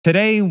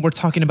Today, we're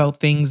talking about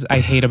things I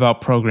hate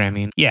about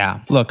programming. Yeah,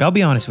 look, I'll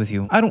be honest with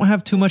you. I don't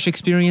have too much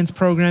experience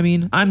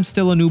programming. I'm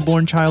still a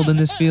newborn child in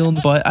this field,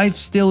 but I've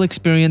still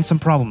experienced some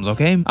problems,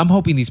 okay? I'm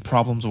hoping these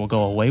problems will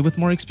go away with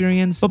more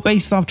experience, but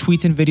based off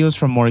tweets and videos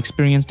from more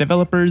experienced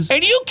developers,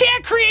 and you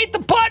can't create the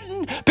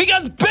button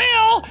because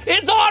Bill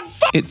is on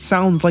it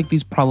sounds like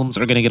these problems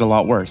are gonna get a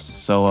lot worse.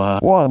 So,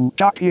 1.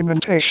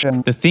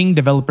 Documentation. The thing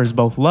developers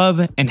both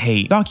love and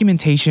hate.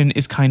 Documentation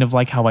is kind of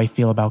like how I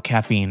feel about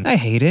caffeine. I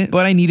hate it,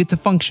 but I need it to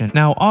function.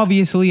 Now,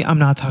 obviously, I'm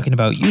not talking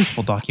about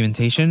useful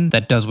documentation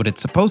that does what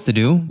it's supposed to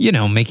do. You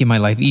know, making my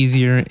life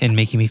easier and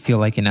making me feel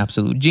like an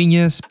absolute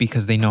genius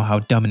because they know how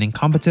dumb and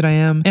incompetent I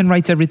am and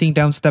writes everything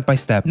down step by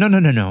step.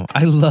 No.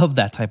 I love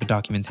that type of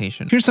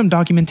documentation. Here's some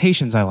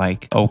documentations I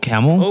like.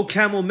 OCaml.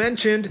 OCaml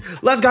mentioned.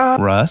 Let's go.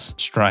 Rust,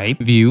 Stripe,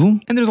 Vue,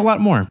 and there's a lot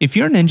more. If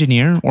you're an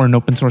engineer or an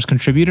open source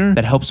contributor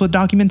that helps with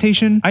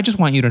documentation, I just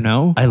want you to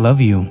know I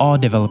love you. All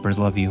developers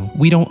love you.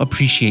 We don't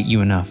appreciate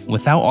you enough.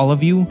 Without all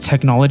of you,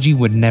 technology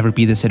would never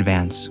be this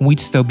advanced. We'd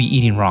still be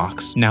eating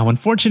rocks. Now,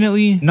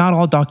 unfortunately, not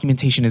all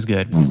documentation is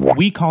good.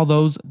 We call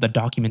those the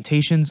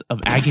documentations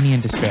of agony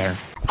and despair.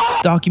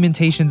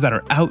 Documentations that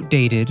are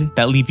outdated,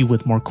 that leave you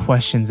with more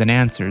questions than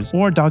answers,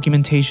 or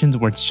documentations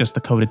where it's just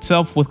the code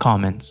itself with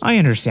comments. I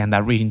understand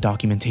that reading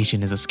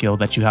documentation is a skill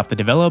that you have to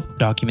develop.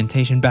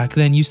 Documentation back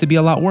then used to be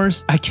a lot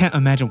worse. I can't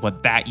imagine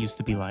what that used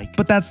to be like.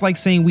 But that's like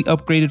saying we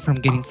upgraded from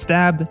getting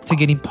stabbed to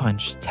getting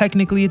punched.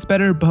 Technically it's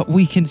better, but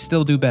we can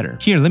still do better.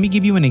 Here, let me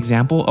give you an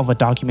example of a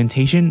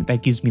documentation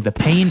that gives me the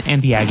pain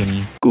and the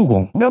agony.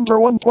 Google. Number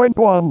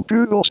 1.1.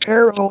 Google's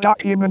terrible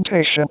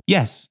documentation.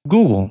 Yes,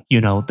 Google. You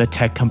know, the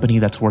tech company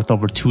that's worth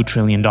over $2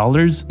 trillion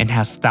and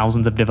has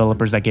thousands of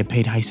developers that get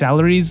paid high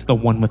salaries, the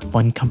one with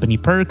fun company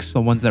perks,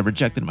 the ones that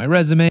rejected my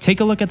resume.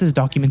 Take a look at this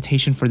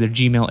documentation for their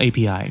Gmail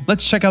API.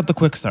 Let's check out the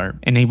quick start.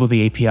 Enable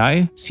the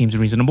API, seems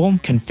reasonable.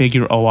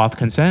 Configure OAuth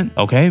consent,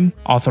 okay.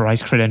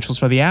 Authorize credentials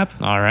for the app,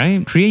 all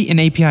right. Create an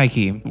API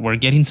key, we're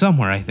getting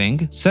somewhere I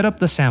think. Set up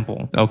the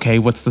sample, okay,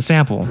 what's the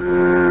sample?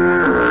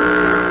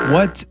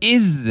 What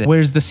is this?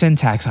 Where's the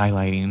syntax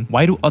highlighting?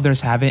 Why do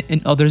others have it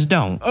and others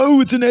don't? Oh,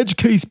 it's an edge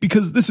case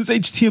because this is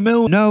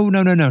HTML.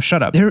 No,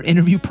 shut up. Their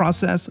interview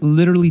process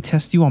literally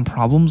tests you on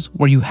problems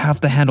where you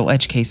have to handle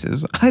edge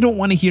cases. I don't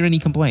want to hear any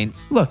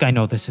complaints. Look, I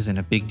know this isn't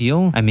a big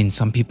deal. I mean,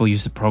 some people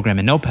used to program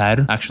in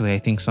Notepad. Actually, I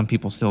think some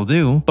people still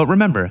do. But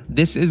remember,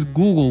 this is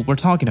Google we're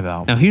talking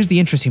about. Now, here's the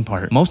interesting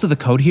part. Most of the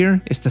code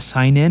here is to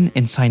sign in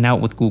and sign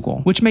out with Google,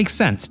 which makes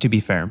sense to be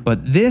fair.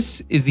 But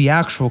this is the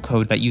actual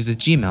code that uses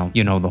Gmail.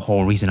 You know, the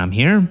whole reason I'm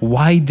here.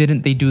 Why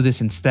didn't they do this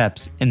in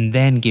steps and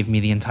then give me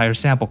the entire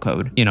sample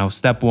code? You know,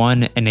 step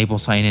 1, enable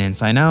sign in and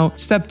sign out.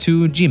 Step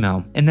 2,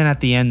 Gmail. And then at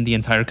the end, the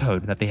entire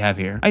code that they have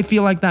here. I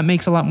feel like that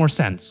makes a lot more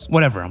sense.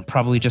 Whatever, I'm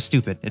probably just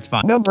stupid. It's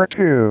fine. Number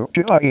 2,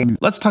 debugging.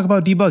 Let's talk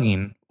about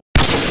debugging.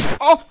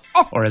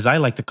 Or as I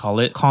like to call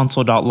it,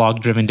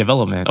 console.log driven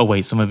development. Oh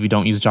wait, some of you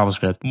don't use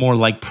JavaScript. More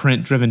like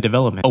print driven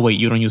development. Oh wait,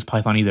 you don't use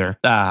Python either.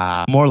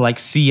 More like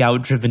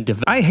cout driven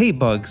development. I hate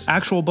bugs,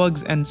 actual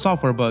bugs and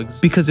software bugs,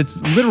 because it's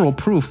literal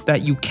proof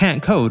that you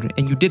can't code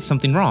and you did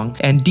something wrong.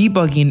 And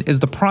debugging is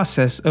the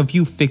process of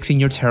you fixing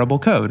your terrible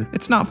code.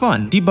 It's not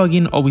fun.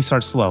 Debugging always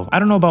starts slow. I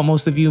don't know about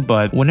most of you,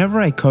 but whenever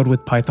I code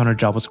with Python or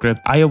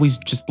JavaScript, I always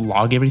just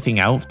log everything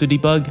out to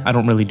debug. I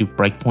don't really do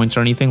breakpoints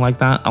or anything like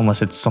that,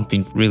 unless it's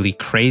something really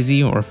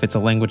crazy, or if it's a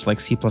language like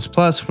C++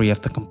 where you have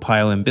to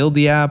compile and build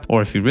the app,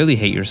 or if you really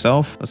hate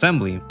yourself,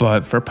 assembly.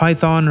 But for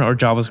Python or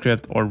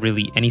JavaScript or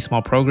really any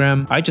small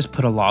program, I just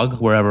put a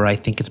log wherever I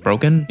think it's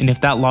broken. And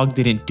if that log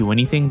didn't do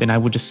anything, then I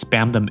would just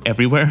spam them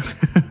everywhere.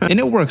 And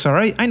it works, all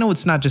right? I know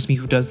it's not just me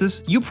who does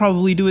this. You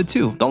probably do it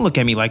too. Don't look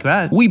at me like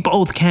that. We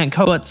both can't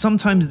code, but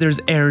sometimes there's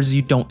errors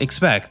you don't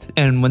expect.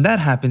 And when that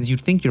happens,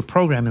 you'd think your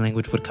programming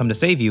language would come to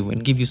save you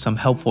and give you some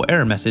helpful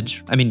error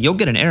message. I mean, you'll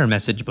get an error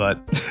message, but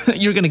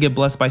you're gonna get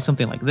blessed by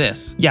something like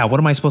this. Yeah,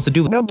 what am I supposed to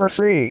do? Number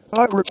 3,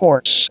 bug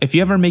reports. If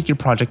you ever make your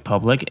project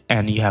public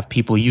and you have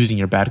people using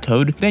your bad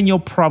code, then you'll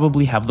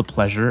probably have the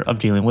pleasure of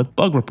dealing with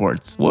bug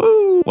reports.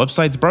 Woo!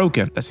 Website's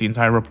broken. That's the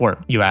entire report.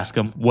 You ask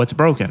them, what's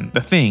broken? The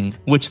thing.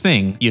 Which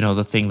thing? You know,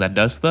 the thing that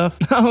does stuff?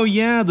 Oh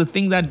yeah, the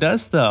thing that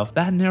does stuff.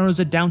 That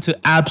narrows it down to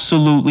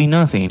absolutely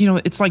nothing. You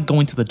know, it's like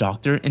going to the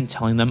doctor and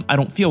telling them, I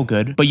don't feel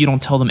good, but you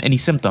don't tell them any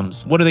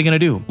symptoms. What are they gonna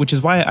do? Which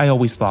is why I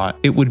always thought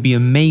it would be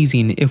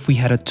amazing if we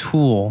had a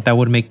tool that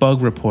would make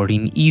bug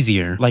reporting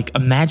easier. Like,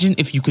 imagine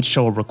if you could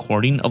show a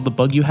recording of the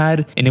bug you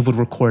had and it would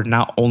record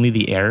not only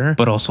the error,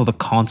 but also the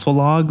console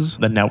logs,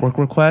 the network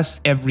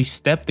requests, every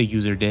step the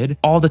user did,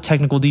 all the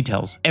technical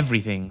details,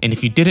 everything. And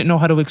if you didn't know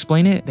how to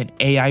explain it, then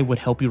AI would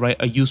help you write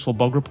a useful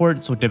bug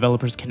report so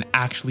developers can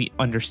actually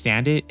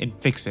understand it and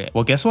fix it.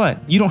 Well, guess what?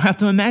 You don't have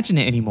to imagine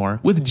it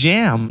anymore. With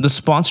Jam, the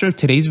sponsor of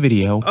today's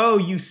video. Oh,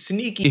 you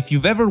sneaky. If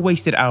you've ever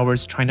wasted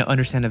hours trying to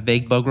understand a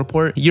vague bug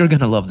report, you're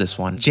gonna love this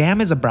one. Jam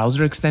is a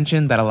browser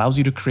extension that allows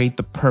you to create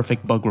the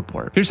perfect bug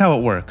report. Here's how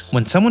it works.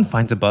 When someone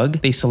finds a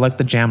bug, they select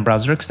the Jam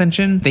browser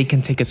extension, they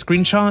can take a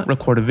screenshot,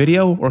 record a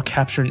video, or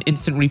capture an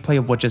instant replay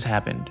of what just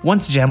happened.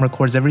 Once Jam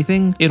records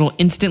everything, it'll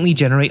instantly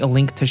generate a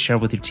link to share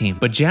with your team.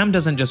 But Jam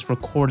doesn't just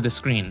record the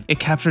screen. It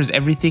captures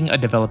everything a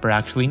developer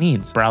actually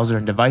needs. Browser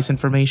and device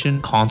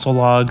information, console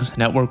logs,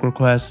 network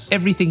requests,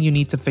 everything you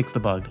need to fix the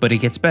bug. But it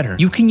gets better.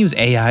 You can use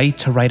AI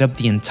to write up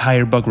the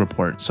entire bug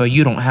report, so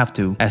you don't have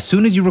to. As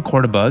soon as you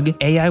record a bug,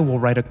 AI will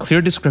write a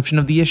clear description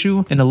of the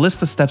issue and a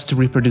list of steps to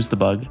reproduce the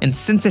bug. And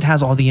since it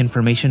has all the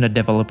information a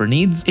developer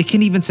needs, it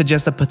can even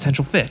suggest a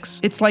potential fix.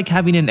 It's like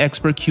having an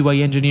expert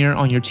QA engineer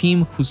on your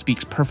team who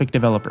speaks perfect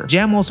developer.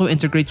 Jam also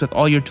integrates with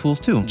all your tools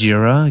too.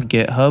 Jira,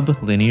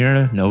 GitHub,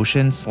 Linear,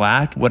 Notion,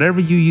 Slack, whatever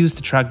you use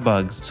to track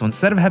bugs. So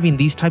instead of having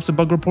these types of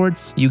bug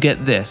reports, you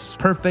get this.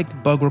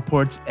 Perfect bug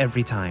reports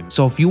every time.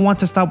 So if you want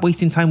to stop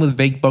wasting time with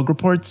vague bug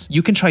reports,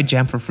 you can try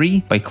Jam for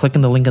free by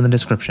clicking the link in the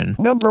description.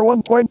 Number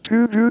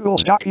 1.2,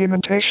 Google's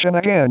documentation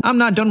again. I'm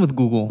not done with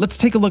Google. Let's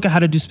take a look at how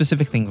to do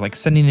specific things like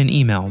sending an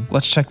email.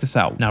 Let's check this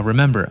out. Now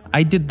remember,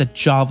 I did the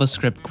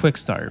JavaScript quick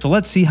start. So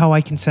let's see how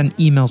I can send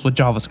emails with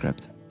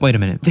JavaScript. Wait a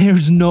minute,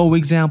 there's no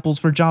examples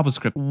for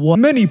JavaScript. What?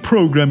 Many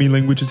programming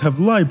languages have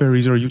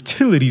libraries or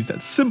utilities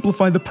that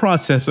simplify the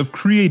process of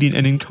creating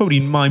and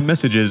encoding my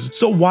messages.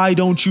 So why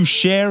don't you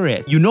share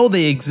it? You know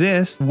they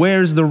exist.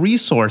 Where's the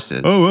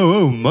resources?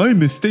 Oh, my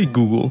mistake,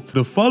 Google.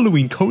 The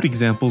following code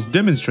examples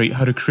demonstrate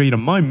how to create a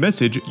My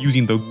Message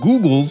using the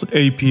Google's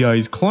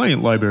API's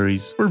client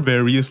libraries for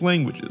various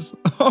languages.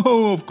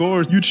 Oh, of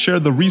course, you'd share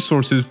the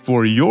resources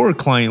for your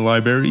client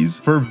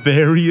libraries for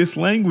various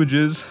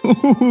languages.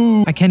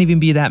 I can't even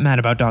be that mad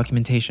about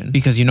documentation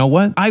because you know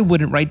what? I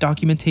wouldn't write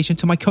documentation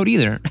to my code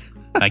either.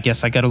 I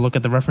guess I gotta look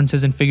at the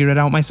references and figure it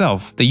out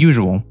myself. The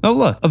usual. Oh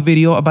look, a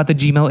video about the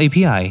Gmail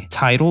API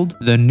titled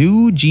The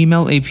New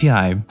Gmail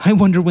API. I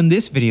wonder when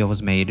this video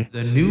was made.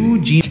 The new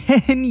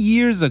Gmail 10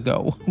 years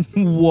ago.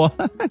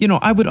 What? You know,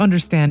 I would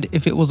understand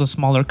if it was a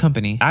smaller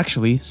company.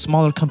 Actually,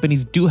 smaller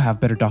companies do have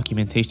better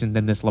documentation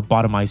than this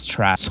lobotomized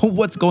trash. So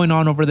what's going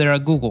on over there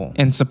at Google?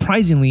 And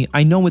surprisingly,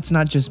 I know it's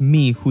not just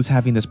me who's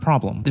having this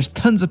problem. There's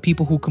tons of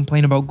people who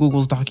complain about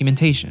Google's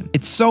documentation.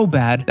 It's so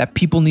bad that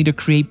people need to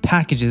create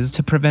packages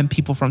to prevent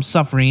people from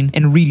suffering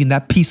and reading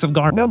that piece of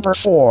garbage. Number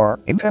 4,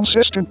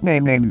 inconsistent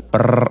naming.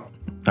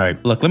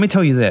 Alright, look, let me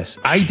tell you this.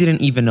 I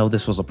didn't even know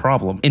this was a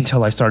problem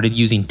until I started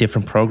using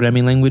different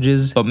programming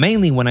languages, but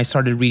mainly when I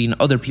started reading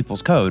other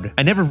people's code.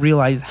 I never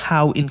realized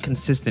how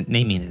inconsistent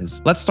naming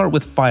is. Let's start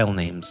with file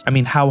names. I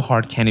mean, how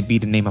hard can it be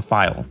to name a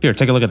file? Here,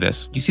 take a look at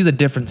this. You see the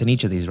difference in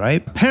each of these,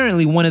 right?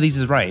 Apparently one of these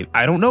is right.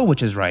 I don't know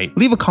which is right.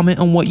 Leave a comment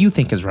on what you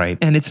think is right.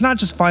 And it's not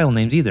just file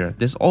names either.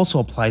 This also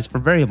applies for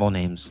variable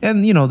names.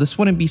 And you know, this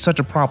wouldn't be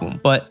such a problem,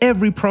 but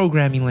every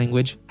programming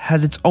language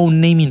has its own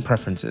naming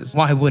preferences.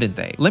 Why wouldn't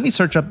they? Let me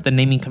search up the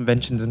naming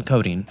conventions in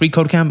coding. Free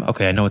CodeCamp?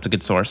 Okay, I know it's a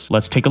good source.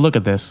 Let's take a look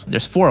at this.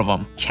 There's 4 of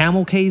them.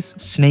 Camel case,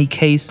 snake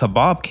case,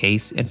 kebab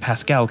case, and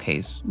Pascal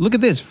case. Look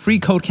at this. Free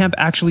CodeCamp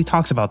actually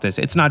talks about this.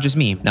 It's not just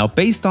me. Now,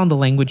 based on the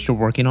language you're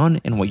working on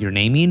and what you're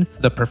naming,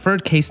 the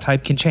preferred case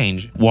type can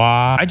change.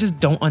 Why? I just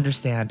don't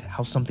understand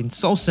how something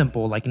so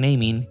simple like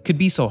naming could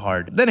be so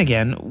hard. Then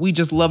again, we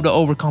just love to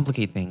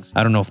overcomplicate things.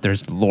 I don't know if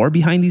there's lore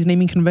behind these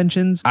naming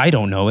conventions. I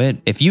don't know it.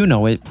 If you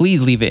know it,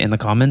 please leave it in the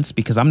comments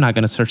because I'm not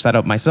going to search that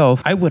up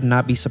myself. I would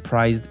not be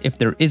surprised if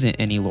there isn't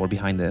any lore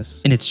behind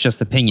this, and it's just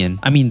opinion.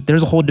 I mean,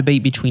 there's a whole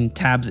debate between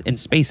tabs and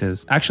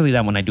spaces. Actually,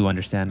 that one I do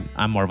understand.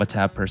 I'm more of a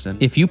tab person.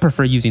 If you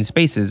prefer using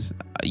spaces,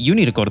 you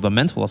need to go to the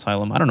mental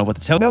asylum. I don't know what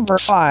to tell you. Number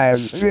 5,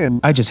 Vim.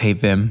 I just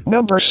hate Vim.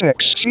 Number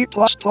 6, C++.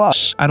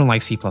 I don't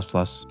like C++.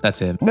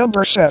 That's it.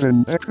 Number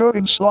 7,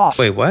 thecodingsloth.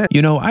 Wait, what?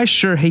 You know, I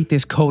sure hate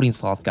this coding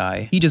sloth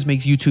guy. He just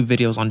makes YouTube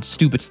videos on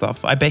stupid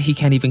stuff. I bet he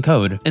can't even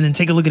code. And then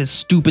take a look at his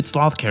stupid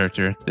sloth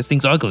character. This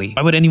thing's ugly.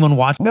 Why would anyone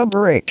watch?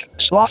 Number 8,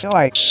 Sloth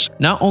Bytes.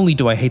 Not only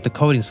do I hate the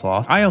coding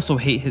sloth, I also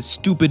hate his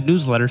stupid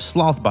newsletter,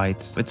 Sloth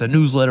Bytes. It's a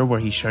newsletter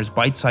where he shares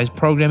bite-sized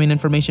programming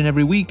information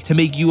every week to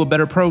make you a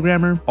better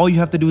programmer. All you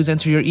have to do is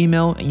enter your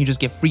email and you just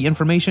get free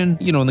information.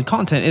 You know, and the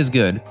content is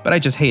good, but I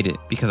just hate it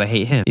because I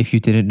hate him. If you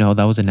didn't know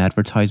that was an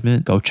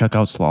advertisement, go check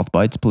out Sloth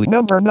Bytes, please.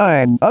 Number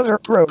 9, other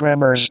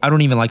programmers. I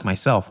don't even like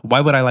myself.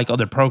 Why would I like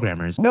other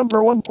programmers? Number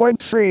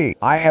 1.3,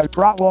 I have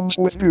problems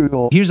with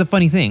Google. Here's a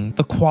funny thing.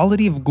 The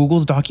quality of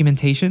Google's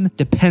documentation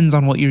depends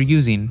on what you're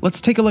using.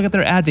 Let's take a look at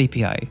their ads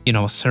API. You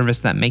know, a service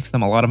that makes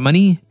them a lot of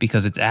money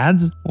because it's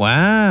ads?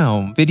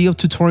 Wow. Video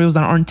tutorials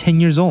that aren't 10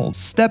 years old.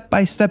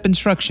 Step-by-step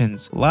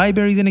instructions,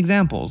 libraries and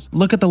examples.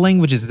 Look at the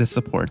languages this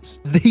supports.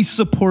 They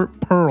support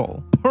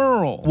Perl.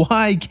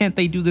 Why can't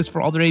they do this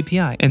for all their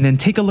API? And then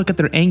take a look at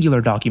their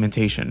Angular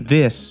documentation.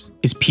 This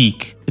is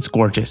peak. It's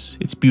gorgeous.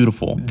 It's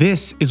beautiful.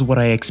 This is what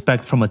I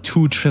expect from a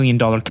 $2 trillion.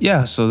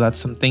 Yeah, so that's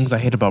some things I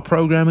hate about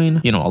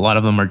programming. You know, a lot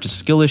of them are just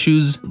skill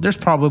issues. There's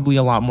probably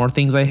a lot more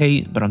things I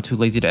hate, but I'm too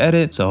lazy to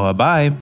edit. So bye.